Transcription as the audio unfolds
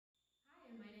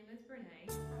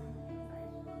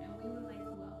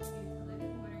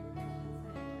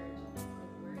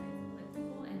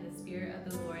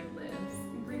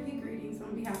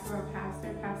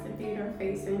Theodore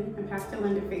Faison and Pastor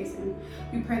Linda Faison.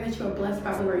 We pray that you are blessed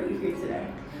by the word you hear today.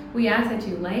 We ask that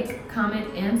you like, comment,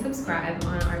 and subscribe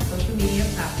on our social media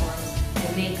platforms,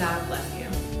 and may God bless you.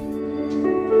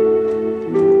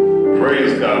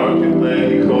 Praise God. Aren't you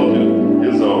glad He called you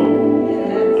His own?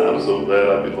 Yes. I'm so glad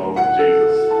I belong to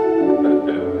Jesus.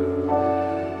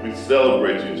 We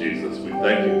celebrate you, Jesus. We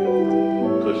thank you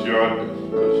because you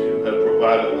have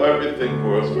provided everything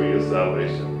for us for your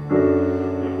salvation.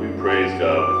 And we praise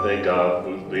God. We thank God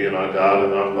for being our God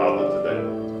and our Father today.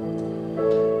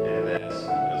 And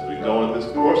as we go in this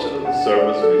portion of the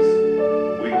service,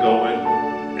 we go in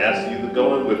asking you to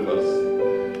go in with us,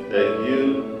 that you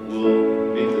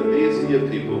will meet the needs of your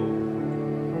people,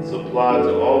 supply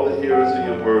to all the hearers of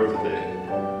your word today,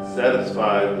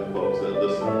 satisfy the folks that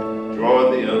listen,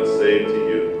 draw the unsaved to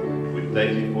you. We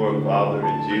thank you for it, Father.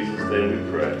 In Jesus' name we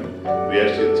pray. We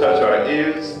ask you to touch our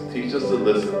ears, teach us to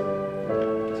listen,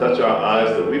 touch our eyes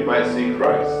that we might see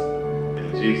Christ.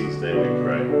 In Jesus' name we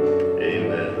pray.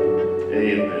 Amen.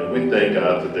 Amen. We thank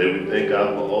God today. We thank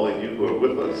God for all of you who are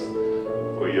with us,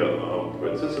 for your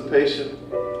participation,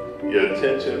 your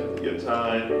attention, your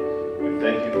time. We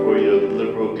thank you for your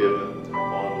liberal giving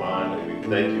online, and we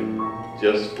thank you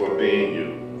just for being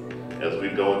you as we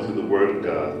go into the Word of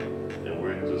God, and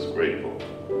we're just grateful.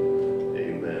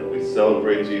 Amen. We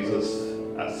celebrate Jesus.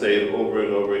 I say it over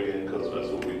and over again because that's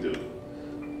what we do.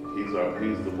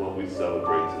 He's the one we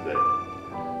celebrate today.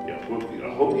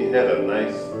 I hope you had a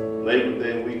nice Labor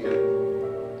Day weekend.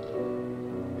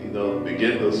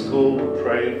 Beginning of school,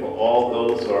 praying for all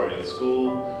those who are in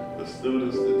school, the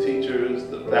students, the teachers,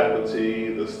 the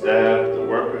faculty, the staff, the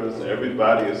workers,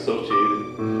 everybody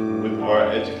associated with our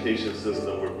education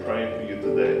system. We're praying for you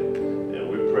today. And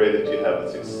we pray that you have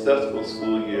a successful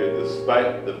school year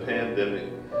despite the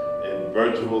pandemic and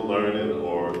virtual learning,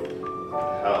 or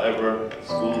however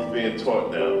school is being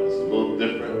taught now. It's a little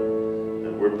different,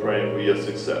 and we're praying for your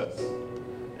success.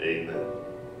 Amen.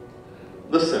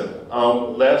 Listen,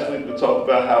 last week we talked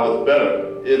about how it's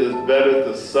better. It is better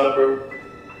to suffer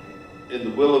in the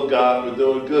will of God for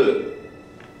doing good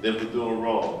than for doing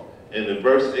wrong. And in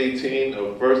verse 18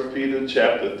 of 1 Peter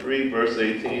chapter 3, verse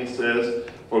 18 says,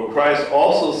 "For Christ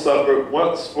also suffered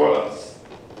once for us,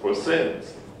 for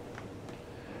sins,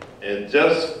 and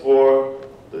just for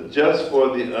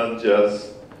the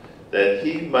unjust, that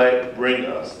he might bring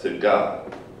us to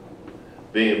God,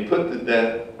 being put to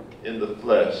death in the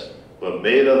flesh, but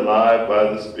made alive by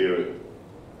the Spirit."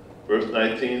 Verse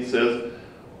 19 says,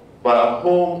 "By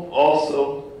whom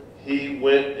also he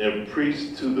went and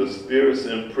preached to the spirits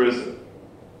in prison."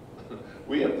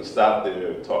 We have to stop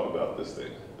there and talk about this thing,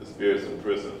 the spirits in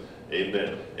prison.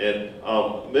 Amen. And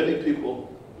many people,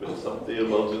 some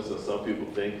theologians and some people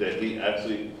think that he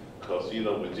actually, because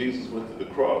when Jesus went to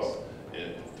the cross,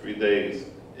 and 3 days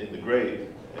in the grave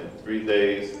and 3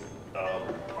 days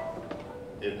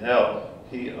in hell,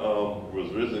 he was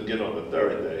risen again on the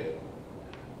third day.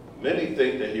 Many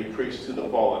think that he preached to the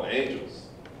fallen angels,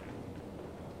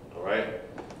 all right?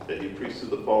 That he preached to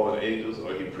the fallen angels,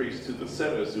 or he preached to the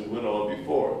sinners who went on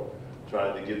before,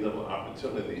 trying to give them an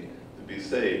opportunity to be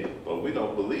saved. But we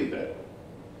don't believe that,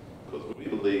 because we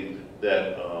believe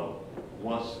that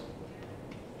once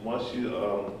you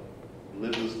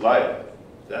live this life,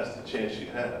 that's the chance you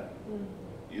have.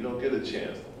 You don't get a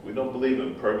chance. We don't believe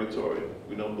in purgatory.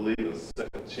 We don't believe in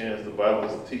second chance. The Bible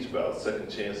doesn't teach about a second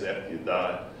chance after you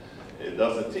die. It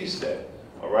doesn't teach that,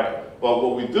 all right? But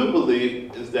what we do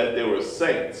believe is that there were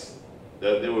saints,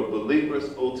 that there were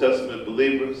believers, Old Testament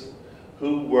believers,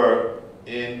 who were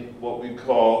in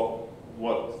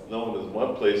what's known as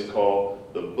one place called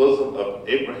the bosom of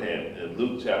Abraham in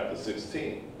Luke chapter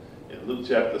 16. In Luke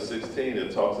chapter 16,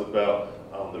 it talks about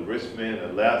the rich man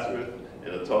and Lazarus,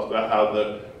 and it talks about how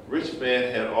the rich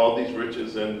man had all these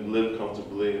riches and lived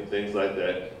comfortably and things like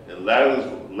that. And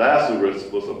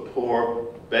Lazarus was a poor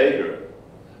beggar,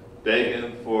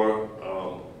 begging for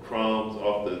crumbs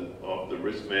off the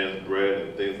rich man's bread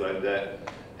and things like that.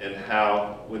 And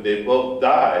how when they both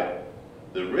died,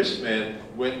 the rich man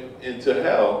went into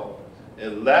hell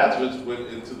and Lazarus went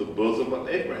into the bosom of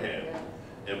Abraham.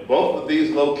 And both of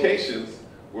these locations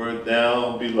were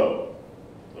down below.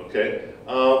 Okay?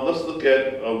 Let's look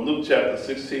at Luke chapter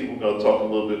 16. We're going to talk a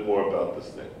little bit more about this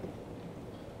thing.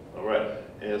 All right?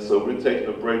 And so we're taking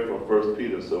a break from 1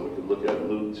 Peter so we can look at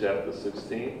Luke chapter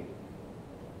 16.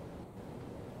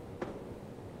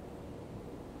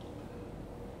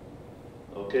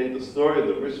 Okay, the story of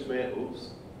the rich man.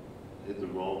 Oops, hit the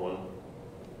wrong one.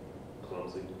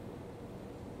 Clumsy.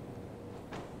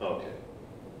 Okay.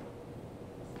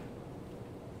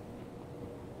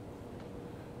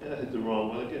 And I hit the wrong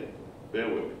one again. Bear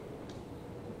with me.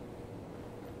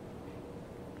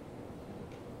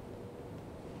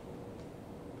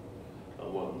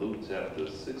 Luke chapter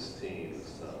 16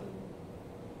 this time.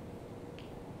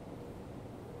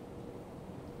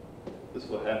 This is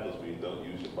what happens when you don't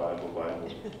use your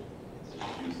Bible.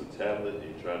 You use a tablet and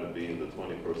you're trying to be in the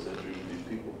 21st century with these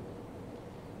people.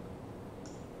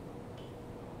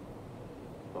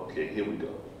 Okay, here we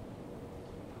go.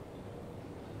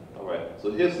 All right,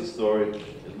 so here's the story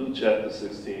in Luke chapter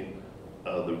 16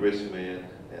 of the rich man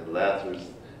and Lazarus.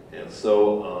 And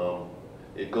so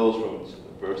it goes from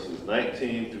verses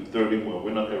 19 through 31.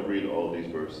 We're not going to read all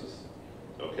these verses,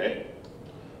 okay?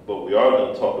 But we are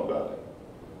going to talk about it.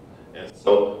 And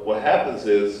so what happens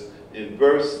is in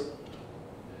verse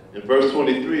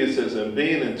 23 it says, and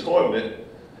being in torment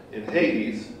in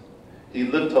Hades, he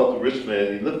lifted up the rich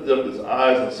man, he lifted up his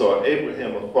eyes and saw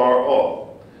Abraham afar off,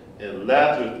 and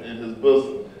Lazarus in his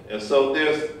bosom. And so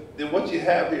then what you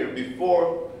have here,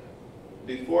 before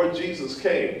Jesus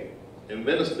came and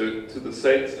ministered to the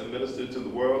saints and ministered to the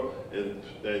world and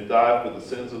died for the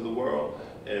sins of the world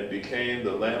and became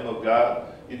the Lamb of God,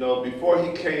 before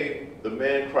he came, the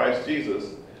man Christ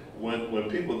Jesus, when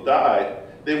people died,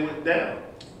 they went down.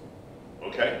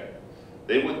 Okay?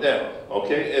 They went down.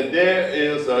 Okay? And there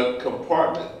is a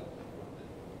compartment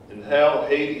in hell,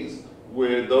 Hades,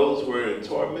 where those were in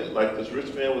torment, like this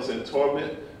rich man was in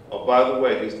torment. Oh, by the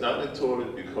way, he's not in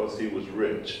torment because he was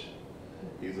rich.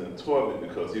 He's in torment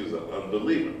because he was an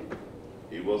unbeliever.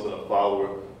 He wasn't a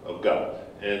follower of God.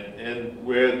 And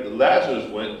where Lazarus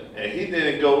went, and he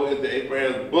didn't go into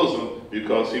Abraham's bosom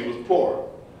because he was poor.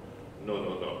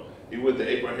 No. He went to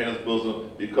Abraham's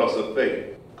bosom because of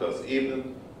faith. Because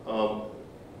even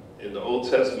in the Old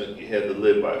Testament, you had to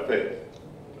live by faith.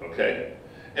 Okay?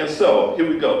 And so, here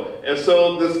we go. And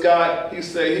so this guy,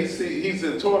 he's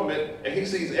in torment, and he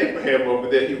sees Abraham over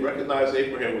there. He recognized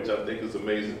Abraham, which I think is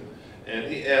amazing.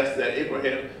 And he asked that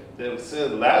Abraham then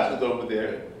send Lazarus over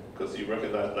there, because he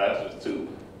recognized Lazarus too,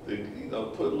 to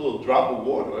put a little drop of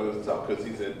water on his tongue because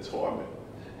he's in torment.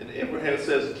 And Abraham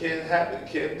says, it can't happen,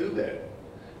 can't do that.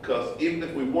 Because even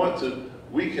if we want to,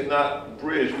 we cannot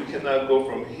bridge, we cannot go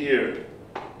from here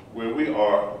where we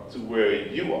are to where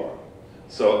you are.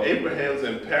 So Abraham's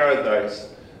in paradise,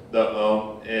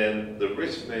 and the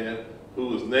rich man,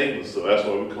 who is nameless, so that's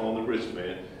why we call him the rich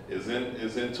man, is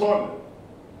in torment.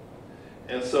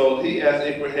 And so he asked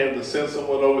Abraham to send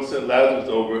someone over, send Lazarus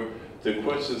over to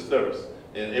quench his thirst.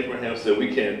 And Abraham said,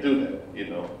 we can't do that.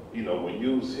 When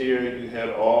you was here, you had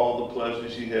all the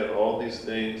pleasures, you had all these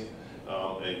things,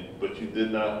 but you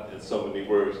did not, in so many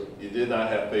words, you did not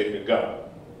have faith in God.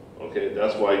 Okay,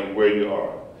 that's why you're where you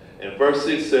are. And verse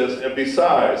 6 says, and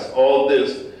besides all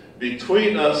this,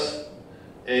 between us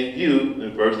and you,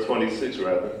 in verse 26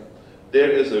 rather,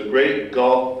 there is a great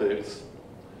gulf fixed,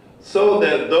 so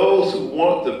that those who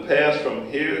want to pass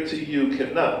from here to you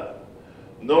cannot,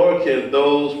 nor can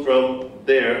those from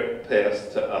there pass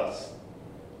to us.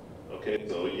 Okay,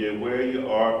 so you're where you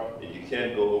are, and you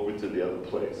can't go over to the other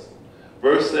place.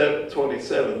 Verse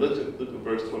 27, look at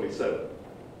verse 27.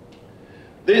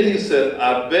 Then he said,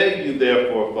 I beg you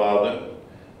therefore, Father,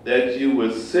 that you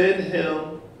would send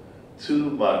him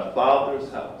to my father's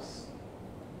house.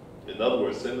 In other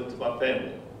words, send him to my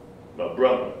family, my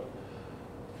brother.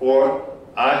 For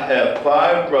I have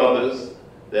 5 brothers,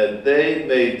 that they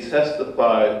may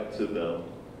testify to them,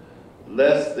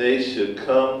 lest they should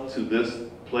come to this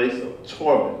place of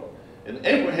torment. And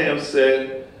Abraham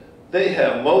said, they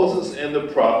have Moses and the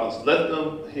prophets, let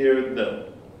them hear them.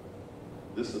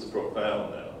 This is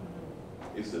profound now.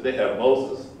 He said, they have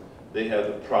Moses, they have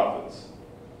the prophets.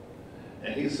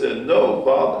 And he said, no,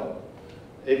 Father,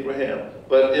 Abraham,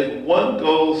 but if one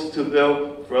goes to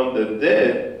them from the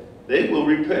dead, they will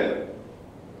repent.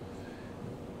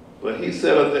 But he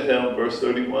said unto him, verse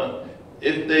 31,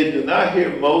 if they do not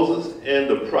hear Moses and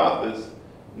the prophets,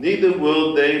 neither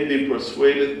will they be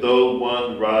persuaded though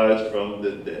one rise from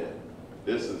the dead.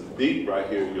 This is deep right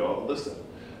here, y'all. Listen.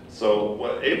 So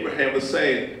what Abraham is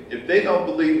saying, if they don't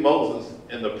believe Moses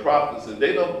and the prophets, if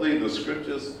they don't believe the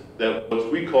scriptures, that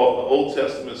what we call the Old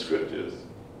Testament scriptures,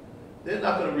 they're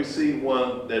not going to receive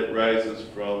one that rises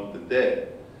from the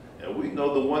dead. And we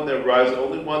know the one that rises,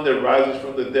 only one that rises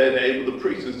from the dead and able to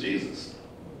preach is Jesus.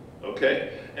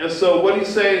 Okay? And so what he's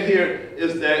saying here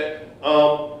is that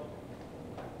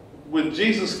when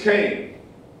Jesus came,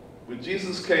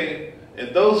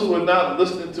 and those who were not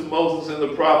listening to Moses and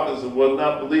the prophets and were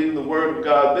not believing the word of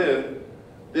God then,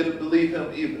 didn't believe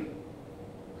him either.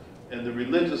 And the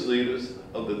religious leaders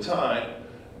of the time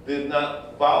did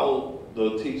not follow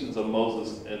the teachings of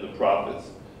Moses and the prophets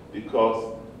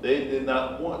because they did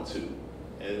not want to.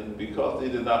 And because they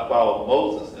did not follow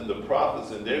Moses and the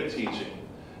prophets in their teaching,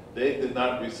 they did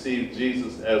not receive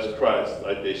Jesus as Christ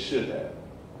like they should have.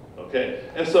 Okay?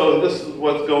 And so this is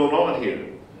what's going on here.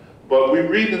 But we're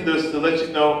reading this to let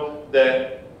you know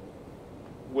that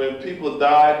when people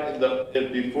died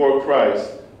before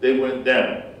Christ, they went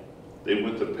down. They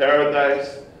went to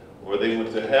paradise or they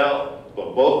went to hell,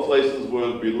 but both places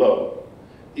were below.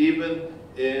 Even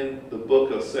in the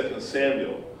book of 2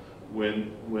 Samuel,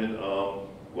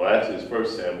 actually it's 1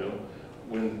 Samuel,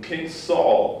 when King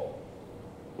Saul,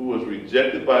 who was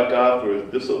rejected by God for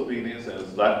his disobedience and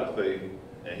his lack of faith,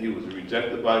 and he was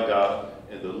rejected by God,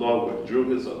 and the Lord withdrew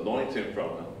his anointing from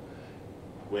him,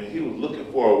 when he was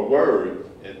looking for a word,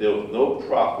 and there was no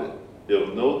prophet, there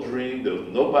was no dream, there was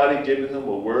nobody giving him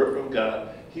a word from God,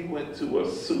 he went to a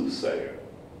soothsayer.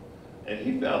 And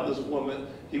he found this woman,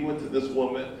 he went to this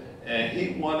woman, and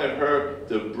he wanted her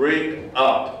to bring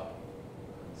up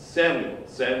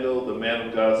Samuel, the man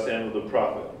of God, Samuel the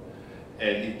prophet.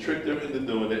 And he tricked her into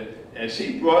doing it, and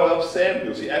she brought up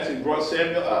Samuel. She actually brought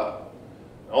Samuel up.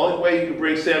 The only way you can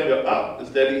bring Samuel up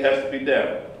is that he has to be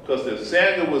down. Because if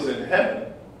Samuel was in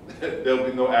heaven, there'll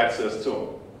be no access to him.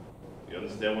 You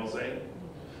understand what I'm saying?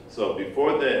 So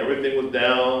before that, everything was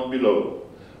down below.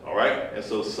 All right? And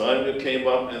so Samuel came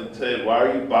up and said, why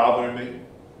are you bothering me?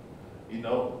 You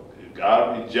know, if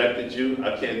God rejected you,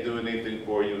 I can't do anything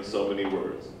for you in so many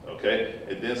words. Okay?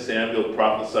 And then Samuel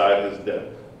prophesied his death,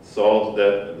 Saul's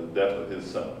death and the death of his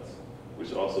sons,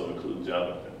 which also includes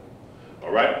Jonathan.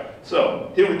 All right?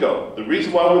 So here we go. The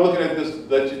reason why we're looking at this is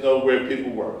to let you know where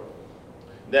people were.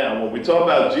 Now, when we talk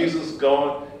about Jesus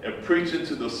going and preaching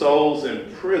to the souls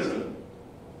in prison,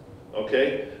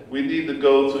 okay, we need to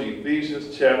go to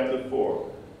Ephesians chapter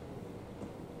 4.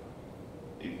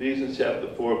 Ephesians chapter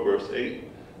 4, verse 8,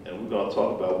 and we're going to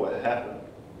talk about what happened.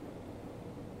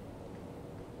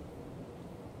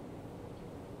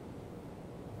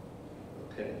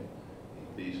 Okay,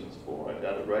 Ephesians 4. I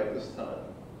got it right this time.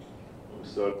 We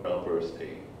start around verse 8.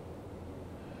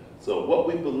 So what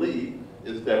we believe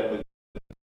is that when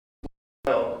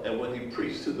he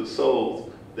preached to the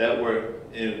souls that were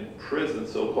in prison,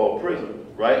 so-called prison,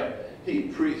 right?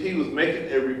 He was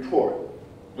making a report.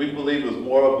 We believe it was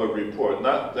more of a report,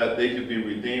 not that they could be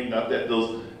redeemed, not that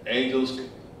those angels,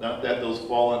 not that those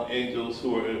fallen angels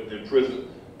who are in prison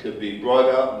could be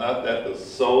brought out, not that the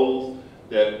souls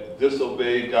that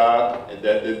disobeyed God and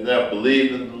that did not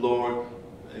believe in the Lord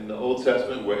in the Old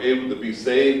Testament were able to be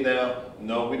saved now.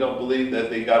 No, we don't believe that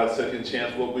they got a second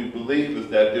chance. What we believe is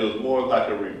that there was more like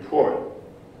a report.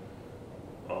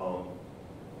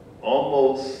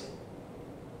 Almost,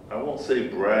 I won't say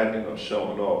bragging or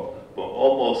showing off, but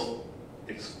almost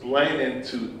explaining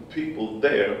to people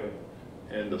there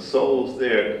and the souls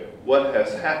there what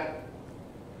has happened.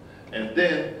 And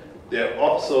then there are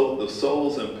also the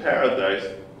souls in paradise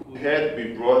who had to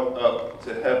be brought up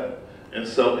to heaven. And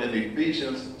so in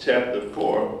Ephesians chapter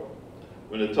 4,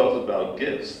 when it talks about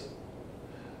gifts,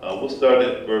 we'll start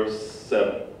at verse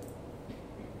 7.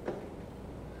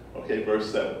 Okay,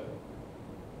 verse 7.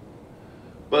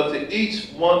 But to each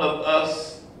one of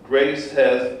us grace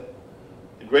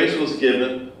was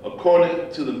given according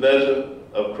to the measure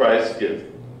of Christ's gift.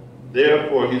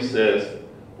 Therefore, he says,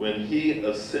 when he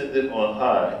ascended on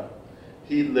high,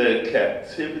 he led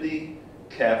captivity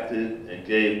captive and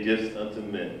gave gifts unto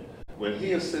men. When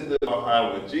he ascended on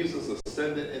high, when Jesus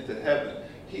ascended into heaven,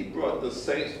 he brought the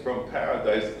saints from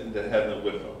paradise into heaven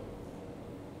with him.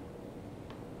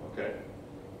 Okay?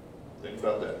 Think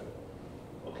about that.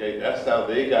 Okay, that's how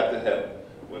they got to heaven.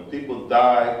 When people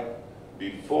died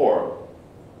before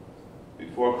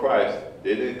Christ,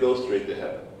 they didn't go straight to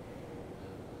heaven.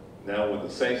 Now, when the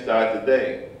saints die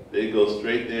today, they go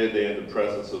straight there. They're in the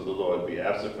presence of the Lord. Be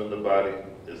absent from the body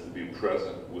is to be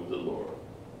present with the Lord.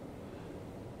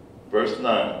 Verse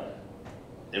 9,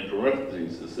 in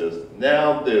parentheses, it says,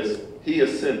 now this, he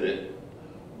ascended.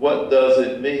 What does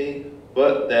it mean?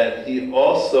 But that he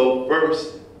also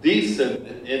first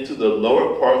descended into the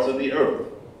lower parts of the earth.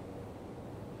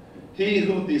 He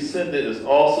who descended is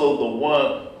also the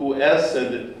one who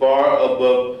ascended far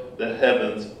above the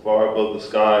heavens, far above the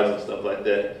skies and stuff like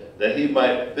that he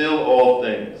might fill all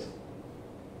things.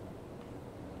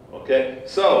 Okay?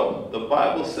 So, the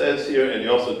Bible says here, and he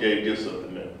also gave gifts unto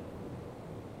men.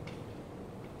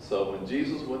 So, when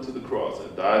Jesus went to the cross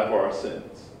and died for our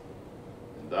sins,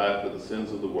 and died for the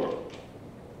sins of the world,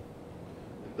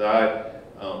 and died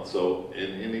so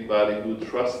in anybody who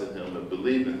trusted him and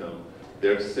believed in him,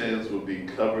 their sins would be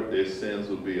covered, their sins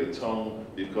would be atoned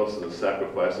because of the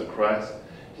sacrifice of Christ.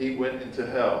 He went into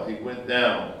hell. He went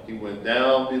down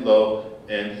below,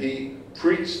 and he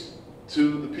preached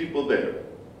to the people there,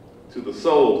 to the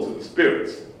souls, to the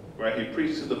spirits, right? He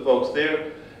preached to the folks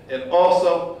there, and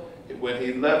also When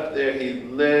he left there, he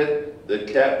led the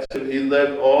captive, he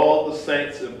led all the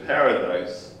saints in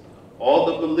paradise, all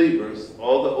the believers,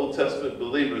 all the Old Testament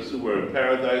believers who were in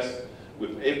paradise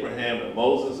with Abraham and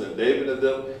Moses and David and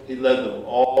them, he led them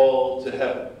all to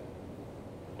heaven.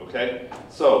 Okay?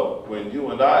 So, when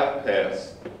you and I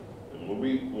pass, and when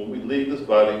we leave this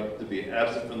body, to be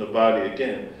absent from the body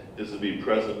again is to be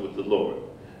present with the Lord.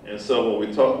 And so when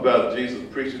we talk about Jesus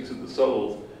preaching to the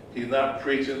souls, he's not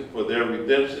preaching for their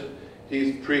redemption.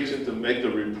 He's preaching to make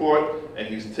the report, and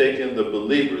he's taking the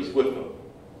believers with him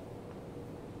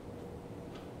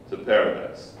to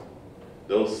paradise.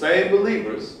 Those same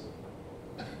believers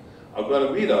are going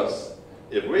to meet us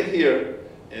if we're here,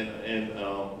 and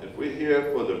if we're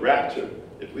here for the rapture,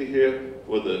 if we're here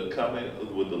for the coming,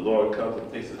 when the Lord comes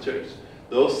and takes the church.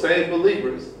 Those same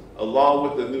believers, along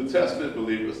with the New Testament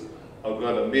believers, are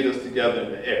going to meet us together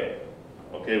in the air.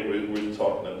 Okay, we're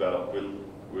talking about,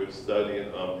 we're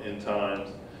studying end times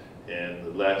and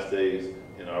the last days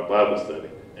in our Bible study,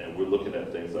 and we're looking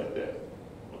at things like that.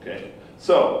 Okay,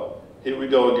 so here we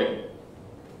go again.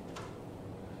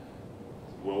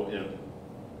 Well, in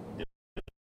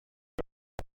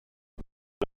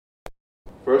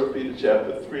 1 Peter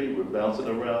chapter 3, we're bouncing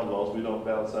around as long as we don't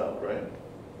bounce out, right?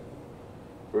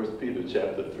 1 Peter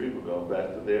chapter 3, we're going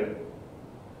back to there,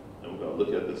 and we're going to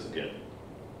look at this again.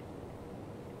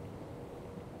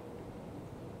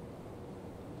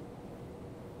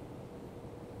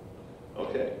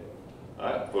 Okay. All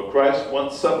right. For Christ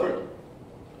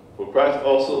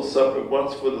also suffered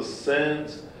once for the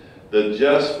sins, the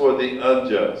just for the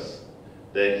unjust,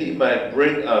 that he might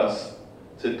bring us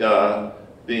to God,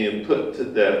 being put to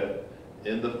death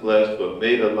in the flesh, but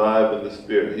made alive in the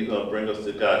spirit. He's going to bring us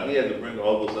to God. He had to bring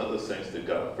all those other saints to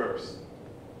God first.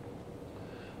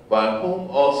 By whom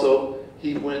also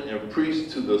he went and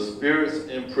preached to the spirits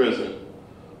in prison,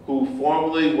 who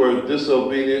formerly were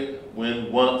disobedient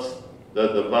when once the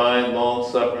divine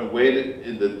long-suffering waited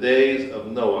in the days of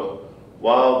Noah,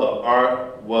 while the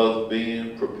ark was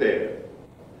being prepared,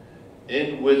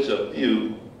 in which a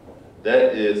few,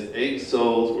 that is, 8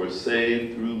 souls, were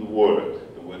saved through the water.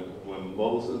 And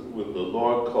when the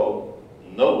Lord called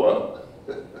Noah,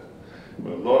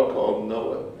 when the Lord called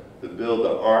Noah to build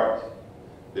the ark,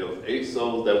 there was 8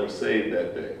 souls that were saved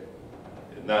that day.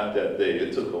 And not that day.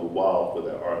 It took a while for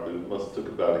that ark. It must have took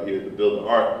about a year to build the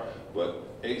ark. But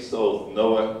 8 souls,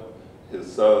 Noah,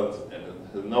 his sons,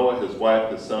 and Noah, his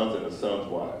wife, his sons, and his sons'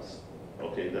 wives.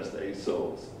 Okay, that's the 8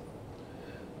 souls.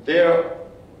 There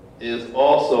is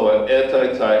also an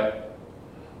antitype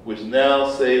which now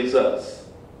saves us.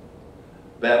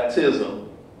 Baptism,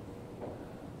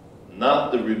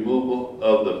 not the removal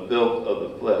of the filth of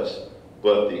the flesh,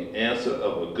 but the answer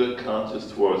of a good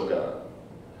conscience towards God,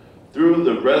 through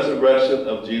the resurrection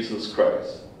of Jesus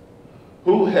Christ,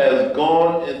 who has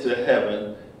gone into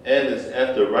heaven and is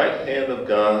at the right hand of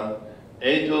God,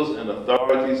 angels and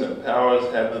authorities and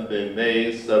powers having been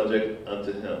made subject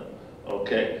unto him.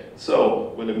 Okay,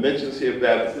 so when it mentions here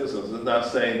baptisms, it's not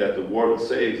saying that the water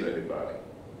saves anybody.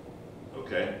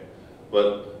 Okay,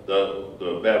 but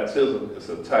the baptism is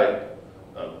a type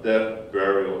of death,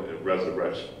 burial, and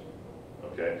resurrection.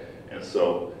 Okay, and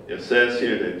so it says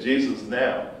here that Jesus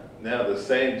now the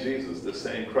same Jesus, the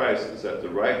same Christ is at the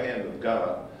right hand of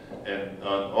God, and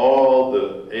on all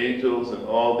the angels and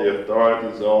all the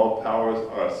authorities, all powers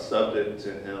are subject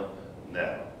to him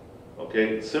now.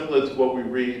 Okay, similar to what we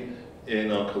read in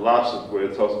Colossians, where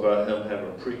it talks about him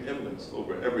having preeminence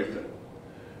over everything.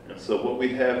 And so what we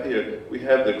have here, we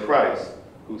have the Christ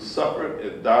who suffered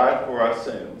and died for our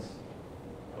sins,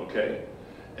 okay,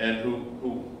 and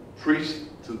who preached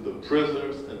to the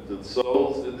prisoners and to the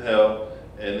souls in hell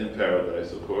and in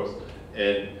paradise, of course,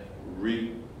 and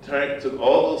took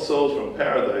all those souls from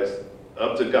paradise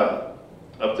up to God,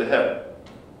 up to heaven,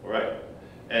 right?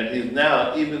 And he's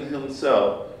now, even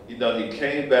himself, he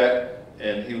came back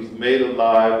and he was made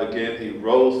alive again. He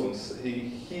rose, he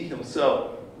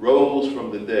himself rose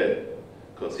from the dead,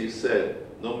 because he said,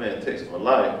 no man takes my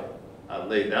life, I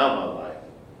lay down my life.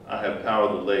 I have power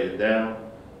to lay it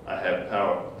down, I have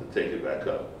power to take it back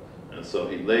up. And so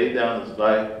he laid down his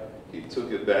life, he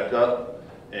took it back up,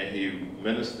 and he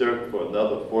ministered for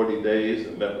another 40 days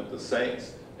and met with the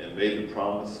saints and made the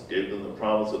promise, gave them the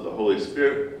promise of the Holy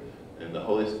Spirit and the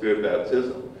Holy Spirit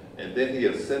baptism. And then he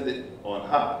ascended on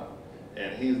high.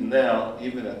 And he's now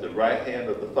even at the right hand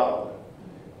of the Father.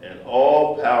 And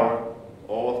all power,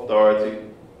 all authority,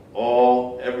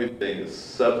 everything is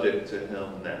subject to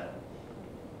him now.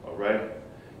 All right?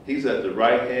 He's at the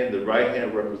right hand. The right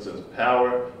hand represents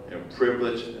power and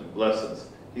privilege and blessings.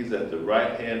 He's at the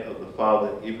right hand of the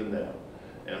Father even now.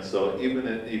 And so even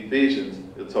in Ephesians,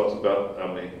 it talks about,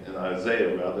 in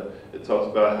Isaiah rather, it talks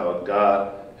about how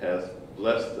God has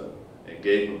blessed them and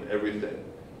gave them everything,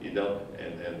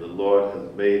 and the Lord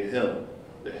has made him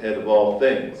the head of all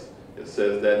things. It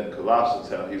says that in Colossians,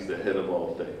 how he's the head of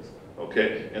all things.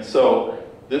 Okay? And so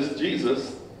this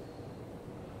Jesus,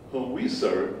 whom we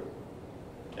serve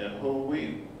and whom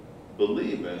we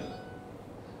believe in,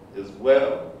 is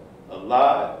well,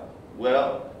 alive,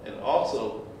 well, and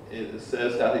also it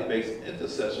says how he makes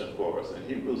intercession for us. In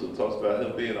Hebrews, it talks about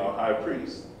him being our high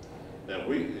priest. Now,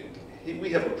 we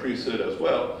have a priesthood as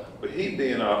well, but he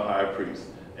being our high priest,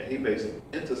 and he makes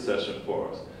intercession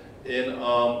for us. In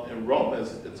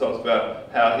Romans, it talks about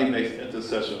how he makes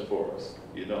intercession for us.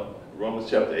 Romans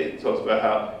chapter 8 talks about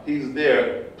how he's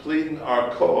there pleading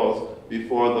our cause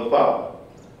before the Father.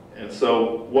 And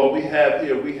so what we have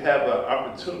here, we have an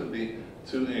opportunity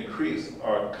to increase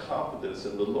our confidence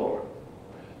in the Lord.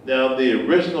 Now, the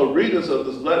original readers of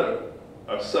this letter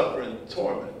are suffering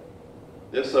torment.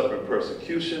 They're suffering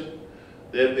persecution.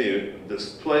 They're being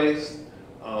displaced.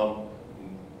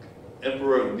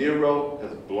 Emperor Nero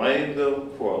has blamed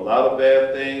them for a lot of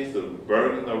bad things, the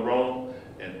burning of Rome,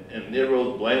 and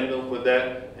Nero's blamed them for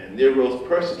that, and Nero's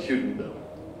persecuting them.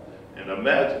 And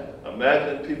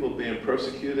imagine people being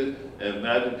persecuted, and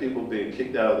imagine people being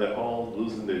kicked out of their homes,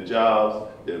 losing their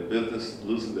jobs,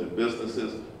 losing their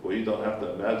businesses. Well, you don't have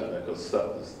to imagine that, because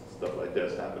stuff like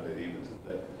that's happening even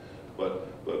today.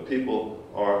 But people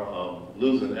are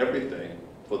losing everything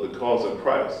for the cause of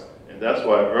Christ. And that's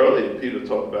why earlier Peter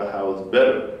talked about how it's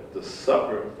better to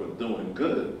suffer for doing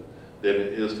good than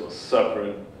it is for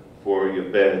suffering for your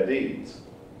bad deeds.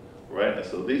 Right? And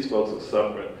so these folks are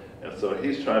suffering, and so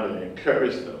he's trying to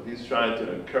encourage them. He's trying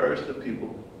to encourage the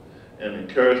people and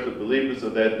encourage the believers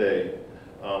of that day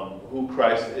who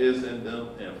Christ is in them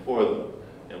and for them,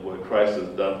 and what Christ has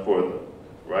done for them.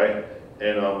 Right?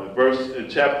 And in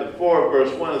chapter 4,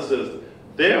 verse 1, it says,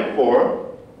 "Therefore,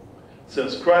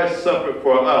 since Christ suffered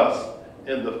for us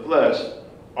in the flesh,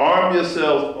 arm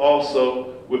yourselves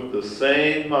also with the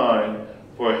same mind,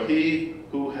 for he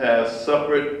who has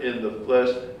suffered in the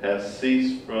flesh has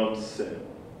ceased from sin."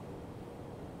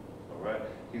 All right?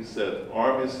 He said,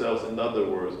 arm yourselves. In other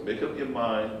words, make up your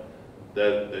mind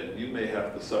that you may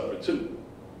have to suffer too.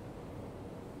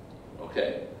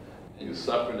 Okay? And you're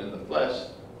suffering in the flesh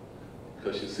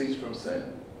because you cease from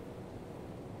sin.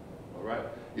 All right?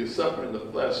 You're suffering in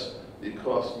the flesh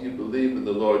because you believe in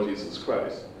the Lord Jesus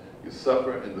Christ. You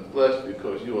suffer in the flesh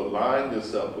because you align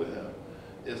yourself with him.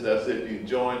 It's as if you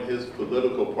join his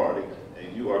political party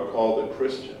and you are called a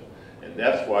Christian. And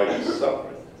that's why you're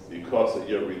suffering, because of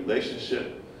your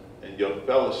relationship and your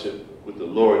fellowship with the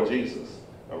Lord Jesus.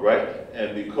 All right?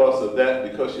 And because of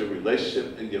that, because your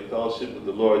relationship and your fellowship with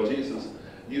the Lord Jesus,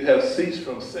 you have ceased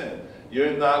from sin.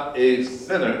 You're not a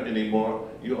sinner anymore.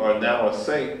 You are now a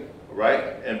saint. Right?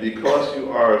 And because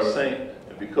you are a saint,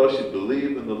 and because you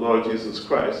believe in the Lord Jesus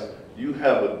Christ, you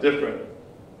have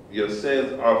your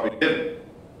sins are forgiven.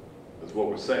 That's what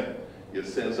we're saying. Your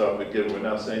sins are forgiven. We're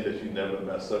not saying that you never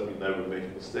mess up, you never make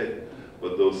a mistake,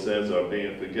 but those sins are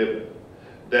being forgiven.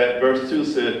 That verse 2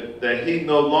 said that he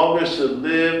no longer should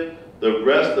live the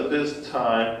rest of his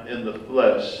time in the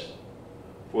flesh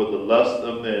for the lust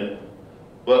of men,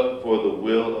 but for the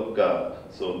will of God.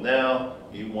 So now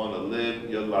you want to live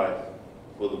your life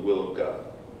for the will of God.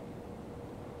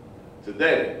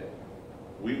 Today,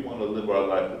 we want to live our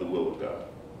life for the will of God.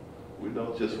 We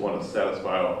don't just want to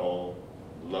satisfy our own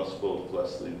lustful,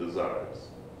 fleshly desires,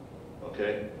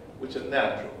 okay? Which are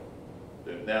natural.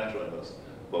 They're natural in us.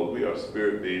 But we are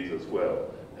spirit beings as well.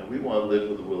 And we want to live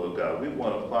for the will of God. We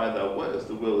want to find out, what is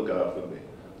the will of God for me?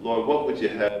 Lord, what would you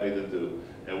have me to do?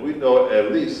 And we know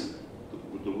at least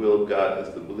the will of God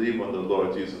is to believe on the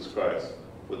Lord Jesus Christ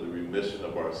for the remission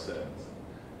of our sins.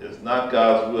 It's not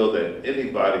God's will that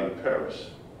anybody perish,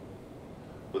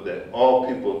 but that all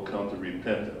people come to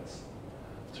repentance.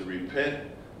 To repent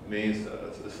means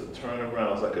it's a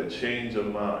turnaround. It's like a change of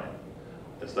mind.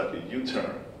 It's like a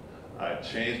U-turn. I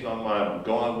changed my mind. I'm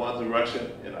going one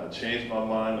direction, and I changed my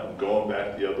mind. I'm going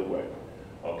back the other way.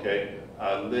 Okay?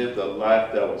 I lived a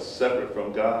life that was separate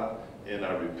from God, and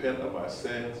I repent of my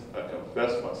sins. I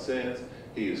confess my sins.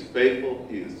 He is faithful.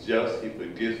 He is just. He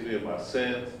forgives me of my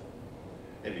sins,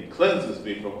 and he cleanses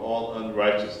me from all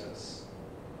unrighteousness.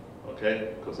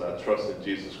 Okay? Because I trust in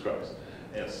Jesus Christ.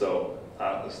 And so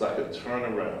it's like a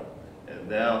turnaround. And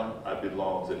now I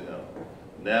belong to him.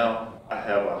 Now I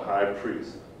have a high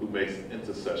priest who makes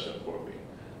intercession for me.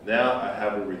 Now I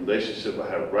have a relationship. I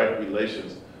have right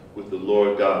relations with the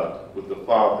Lord God, with the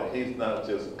Father. He's not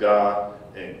just God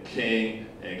and King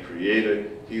and Creator.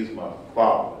 He's my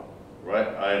Father. right?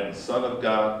 I am the Son of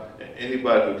God, and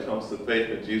anybody who comes to faith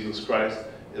in Jesus Christ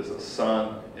is a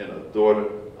son and a daughter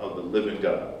of the living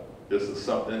God. This is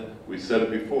something, we said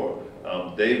it before.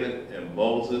 David and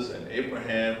Moses and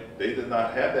Abraham, they did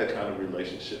not have that kind of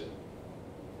relationship.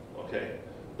 Okay?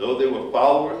 Though they were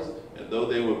followers, and though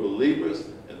they were believers,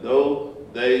 and though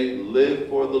they lived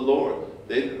for the Lord,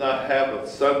 they did not have a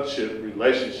sonship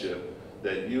relationship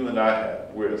that you and I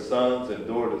have. We're sons and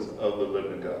daughters of the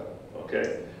living God.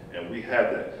 Okay? And we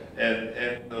have that.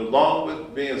 And along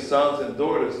with being sons and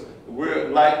daughters, we're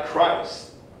like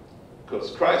Christ.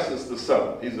 Because Christ is the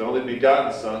Son. He's the only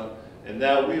begotten Son. And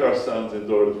now we are sons and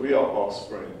daughters. We are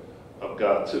offspring of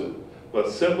God too. But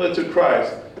similar to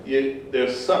Christ,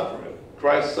 there's suffering.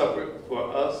 Christ suffered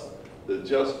for us, the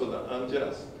just for the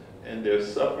unjust. And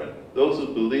there's suffering. Those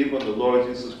who believe on the Lord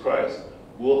Jesus Christ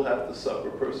will have to suffer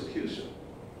persecution.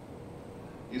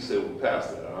 You say, well,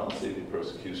 Pastor, I don't see any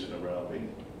persecution around me.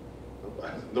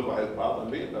 Nobody's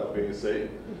bothering me about being saved.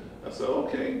 I said,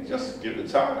 okay, just give it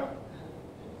time.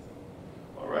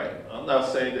 All right? I'm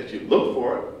not saying that you look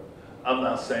for it. I'm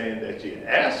not saying that you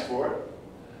ask for it.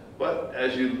 But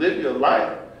as you live your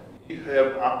life, you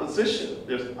have opposition.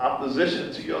 There's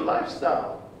opposition to your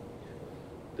lifestyle.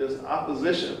 There's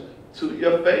opposition to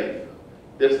your faith.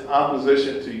 There's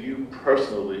opposition to you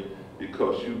personally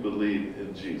because you believe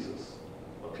in Jesus.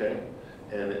 Okay?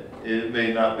 And it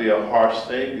may not be a harsh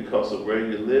thing because of where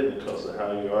you live, because of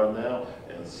how you are now.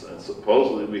 And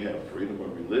supposedly we have freedom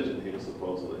of religion here,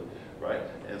 supposedly, right?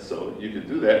 And so you can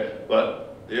do that,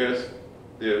 but there's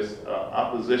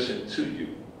opposition to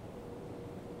you.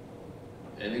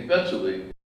 And eventually,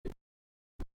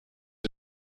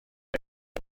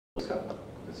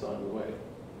 it's on the way.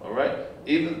 All right?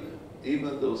 Even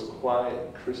those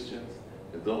quiet Christians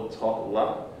that don't talk a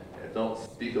lot and don't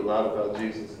speak a lot about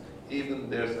Jesus, even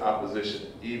there's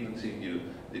opposition, even to you,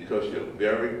 because your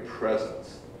very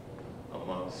presence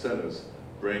among sinners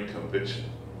bring conviction.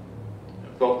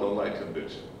 And folk don't like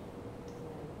conviction.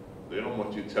 They don't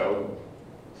want you telling them,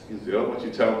 they don't want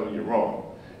you telling them you're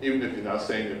wrong. Even if you're not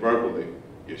saying it verbally,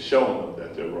 you're showing them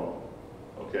that they're wrong.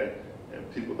 Okay? And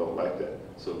people don't like that.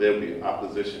 So there'll be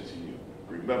opposition to you.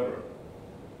 Remember,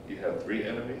 you have three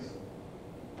enemies.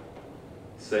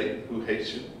 Satan, who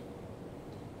hates you.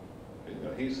 You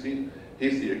know, he's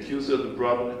the accuser of the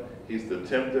brethren. He's the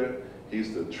tempter.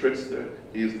 He's the trickster.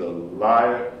 He's the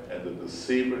liar and the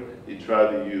deceiver. He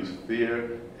tried to use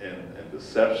fear and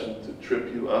deception to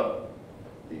trip you up.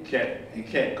 He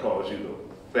can't cause you to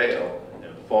fail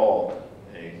and fall,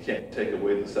 and he can't take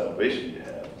away the salvation you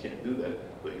have. He can't do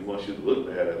that, but he wants you to look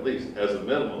bad at least. As a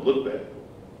minimum, look bad.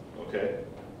 Okay?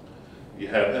 You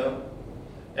have him,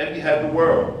 and you have the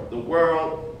world. The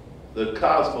world, the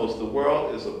cosmos, the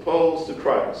world is opposed to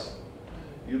Christ.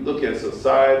 You look at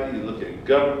society, you look at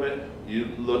government, you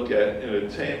look at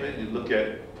entertainment, you look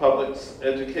at public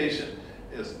education,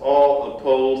 it's all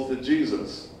opposed to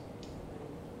Jesus.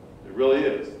 It really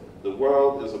is. The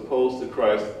world is opposed to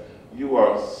Christ. You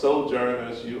are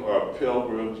sojourners, you are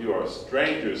pilgrims, you are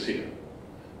strangers here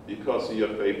because of your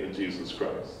faith in Jesus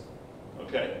Christ.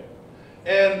 Okay?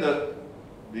 And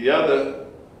the other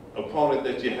opponent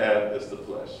that you have is the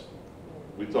flesh.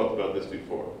 We talked about this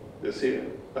before. This here.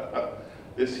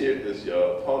 This here is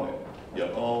your opponent,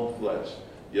 your own flesh.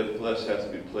 Your flesh has to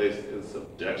be placed in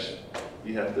subjection.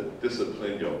 You have to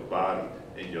discipline your body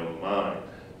and your mind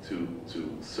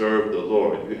to serve the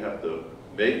Lord. You have to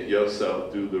make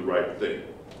yourself do the right thing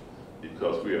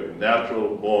because we are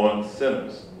natural born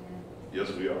sinners.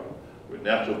 Yes, we are. We're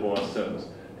natural born sinners,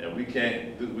 and we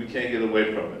can't get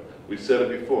away from it. We said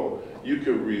it before. You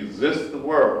can resist the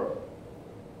world,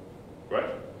 right?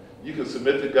 You can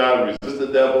submit to God, resist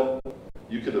the devil.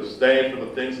 You can abstain from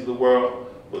the things of the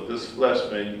world, but this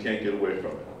flesh, man, you can't get away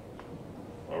from it.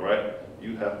 All right?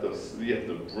 You have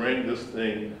to bring this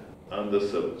thing under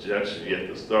subjection. You have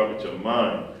to start with your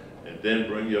mind and then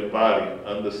bring your body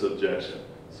under subjection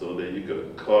so that you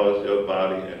can cause your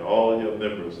body and all your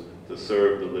members to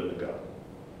serve the living God.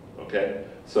 Okay?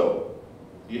 So,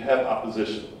 you have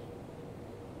opposition.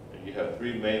 And you have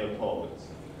three main opponents.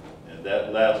 And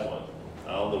that last one,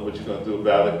 I don't know what you're going to do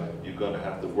about it. You're going to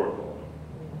have to work on it.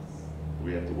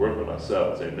 We have to work on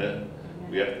ourselves. Amen?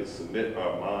 We have to submit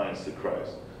our minds to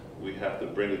Christ. We have to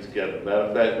bring it together. Matter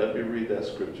of fact, let me read that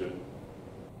scripture.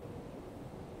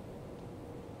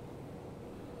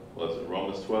 Was it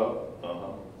Romans 12?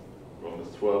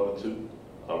 Romans 12 and 2.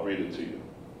 I'll read it to you.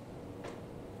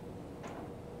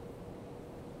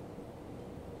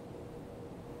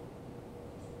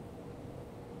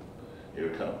 Here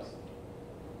it comes.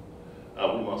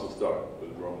 We must start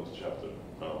with Romans chapter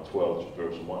 12,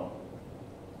 verse 1.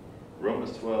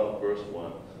 Romans 12, verse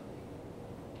 1.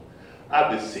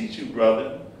 I beseech you,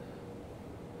 brethren,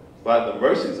 by the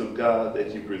mercies of God,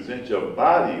 that you present your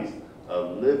bodies a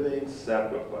living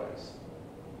sacrifice,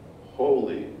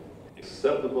 holy,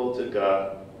 acceptable to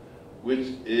God, which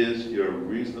is your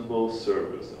reasonable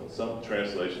service. And some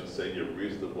translations say your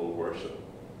reasonable worship.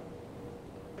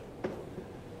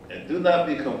 And do not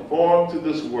be conformed to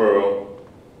this world,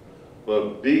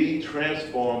 but be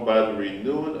transformed by the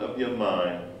renewing of your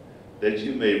mind, that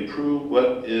you may prove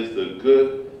what is the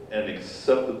good and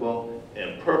acceptable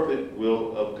and perfect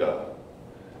will of God.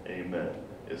 Amen.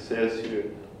 It says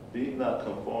here, be not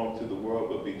conformed to the world,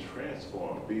 but be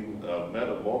transformed. Be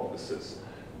metamorphosis.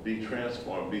 Be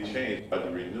transformed. Be changed by the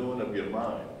renewing of your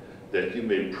mind, that you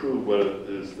may prove what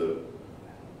is the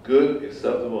good,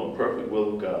 acceptable, and perfect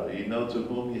will of God. You know to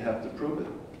whom you have to prove it?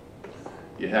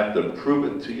 You have to prove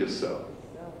it to yourself.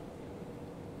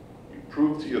 You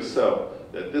prove to yourself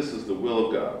that this is the will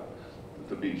of God.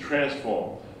 To be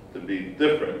transformed, to be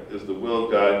different is the will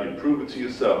of God. You prove it to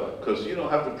yourself, because you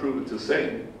don't have to prove it to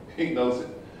Satan. He knows it.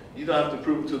 You don't have to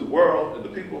prove it to the world and the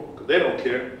people, because they don't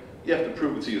care. You have to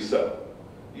prove it to yourself.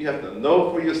 You have to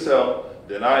know for yourself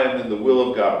that I am in the will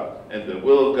of God, and the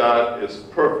will of God is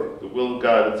perfect. The will of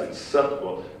God is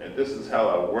acceptable, and this is how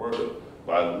I worship,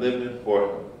 by living for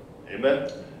Him.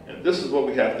 Amen? And this is what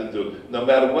we have to do. No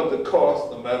matter what the cost,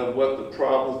 no matter what the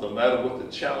problems, no matter what the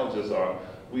challenges are,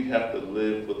 we have to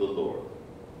live for the Lord.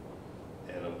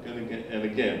 And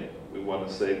again, we want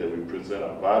to say that we present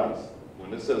our bodies.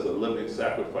 When it says a living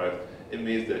sacrifice, it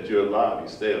means that you're alive, you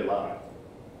stay alive.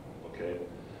 Okay?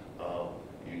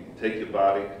 You take your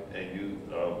body and you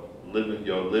live in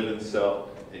your living self,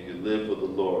 and you live for the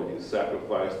Lord. You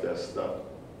sacrifice that stuff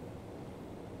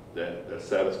that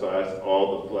satisfies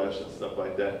all the flesh and stuff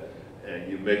like that,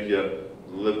 and you make your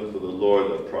living for the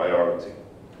Lord a priority.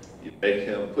 You make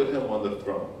Him, put Him on the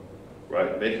throne,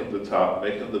 right? Make Him the top,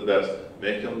 make Him the best,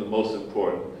 make Him the most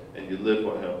important, and you live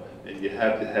for Him. And you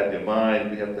have to have your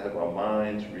mind, we have to have our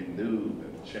minds renewed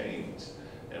and changed,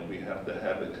 and we have to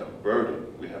have it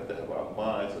converted. We have to have our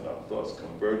minds and our thoughts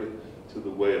converted to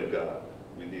the way of God.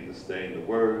 We need to stay in the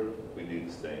Word, we need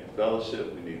to stay in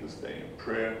fellowship, we need to stay in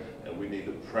prayer, and we need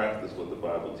to practice what the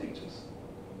Bible teaches.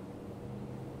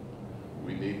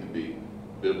 We need to be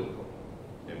biblical.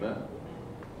 Amen?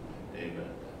 Amen.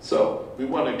 So, we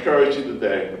want to encourage you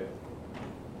today.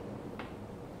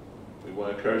 We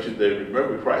want to encourage you today.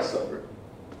 Remember, Christ suffered.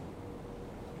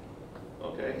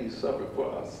 Okay? He suffered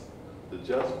for us, the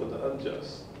just for the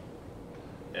unjust.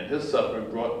 And His suffering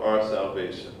brought our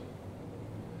salvation.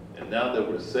 And now that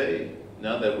we're saved,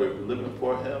 now that we're living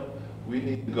for Him, we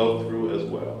need to go through as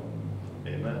well.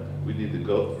 Amen? We need to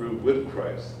go through with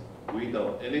Christ. We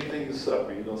know anything you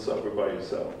suffer, you don't suffer by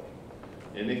yourself.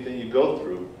 Anything you go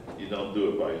through, you don't do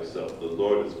it by yourself. The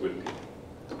Lord is with you.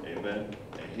 Amen?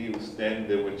 And He was standing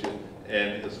there with you.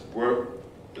 And it's worth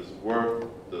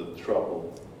the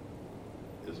trouble.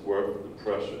 It's worth the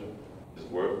pressure. It's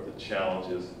worth the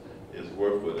challenges. It's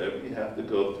worth whatever you have to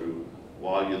go through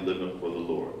while you're living for the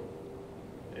Lord.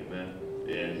 Amen?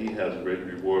 And He has a great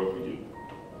reward for you.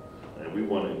 And we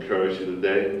want to encourage you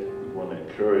today. We want to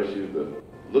encourage you to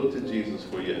look to Jesus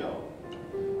for your help.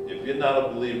 If you're not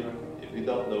a believer, if you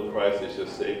don't know Christ as your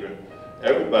Savior,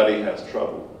 everybody has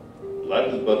trouble.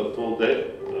 Life is but a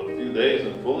few days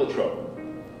and full of trouble.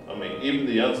 I mean, even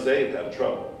the unsaved have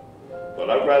trouble. But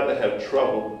I'd rather have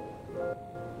trouble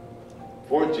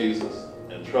for Jesus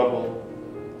and trouble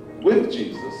with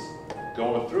Jesus,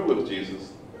 going through with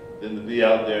Jesus, than to be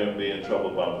out there and be in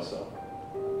trouble by myself.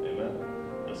 Amen?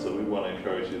 And so we want to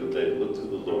encourage you today, look to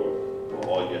the Lord for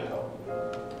all your help.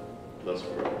 Let's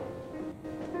pray.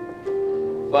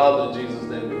 Father, in Jesus'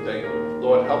 name we thank you.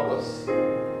 Lord, help us.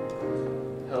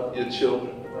 Help your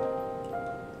children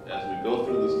as we go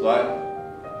through this life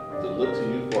to look to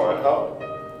you for our help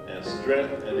and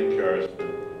strength and encouragement.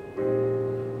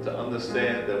 To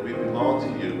understand that we belong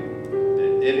to you,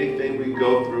 and anything we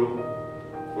go through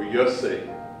for your sake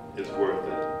is worth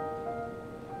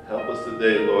it. Help us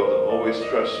today, Lord, to always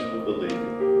trust you and believe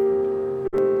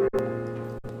you.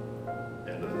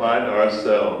 And to find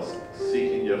ourselves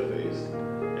seeking your face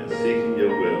and seeking your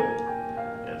will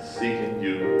and seeking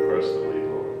you personally,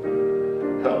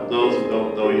 Lord. Help those who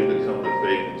don't know you to come to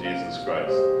faith in Jesus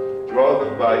Christ. Draw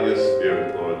them by your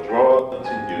Spirit, Lord. Draw them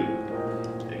to you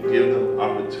and give them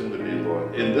opportunity,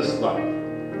 Lord, in this life.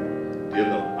 Give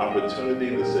them opportunity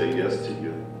to say yes to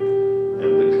you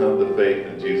and to come to faith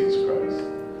in Jesus Christ.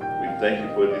 We thank you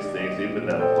for these things even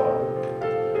now,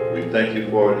 Father. We thank you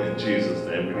for it in Jesus'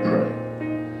 name we pray.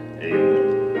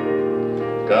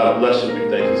 Amen. God bless you. We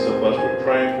thank you so much. We're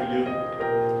praying for you.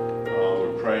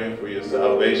 We're praying for your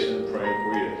salvation, praying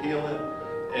for your healing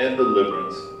and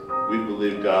deliverance. We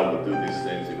believe God will do these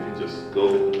things if you just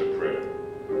go to Him in prayer.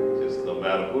 Just no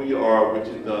matter who you are, what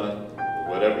you've done,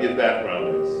 whatever your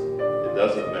background is, it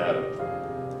doesn't matter.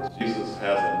 Jesus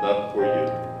has enough for you,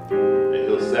 and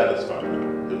He'll satisfy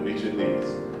you. He'll meet your needs.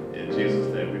 In Jesus'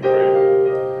 name we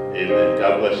pray. Amen.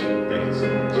 God bless you. Thank you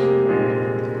so much.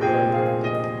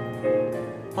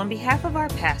 On behalf of our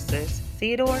pastors,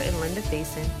 Theodore and Linda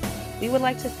Faison, we would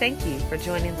like to thank you for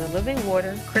joining the Living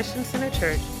Water Christian Center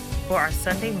Church for our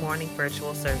Sunday morning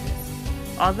virtual service.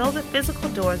 Although the physical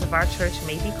doors of our church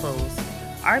may be closed,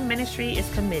 our ministry is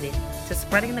committed to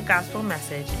spreading the gospel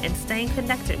message and staying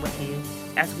connected with you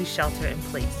as we shelter in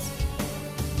place.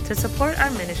 To support our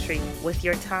ministry with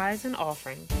your tithes and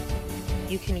offerings,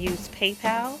 you can use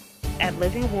PayPal at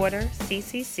Living Water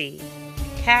CCC,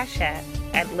 Cash App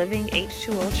at Living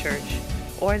H2O Church,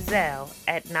 or Zelle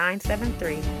at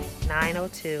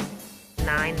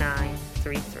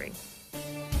 973-902-9933.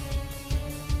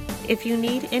 If you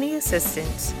need any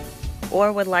assistance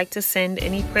or would like to send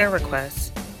any prayer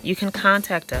requests, you can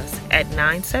contact us at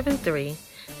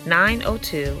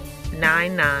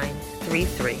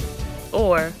 973-902-9933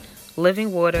 or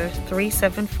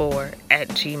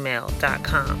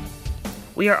livingwater374@gmail.com.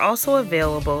 We are also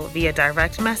available via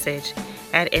direct message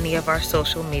at any of our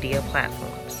social media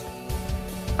platforms.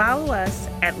 Follow us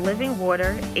at Living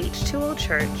Water H2O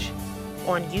Church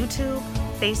on YouTube,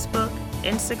 Facebook,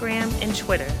 Instagram, and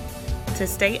Twitter to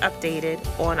stay updated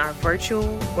on our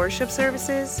virtual worship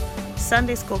services,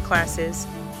 Sunday school classes,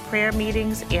 prayer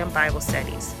meetings, and Bible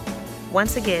studies.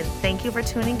 Once again, thank you for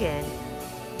tuning in.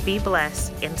 Be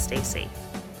blessed and stay safe.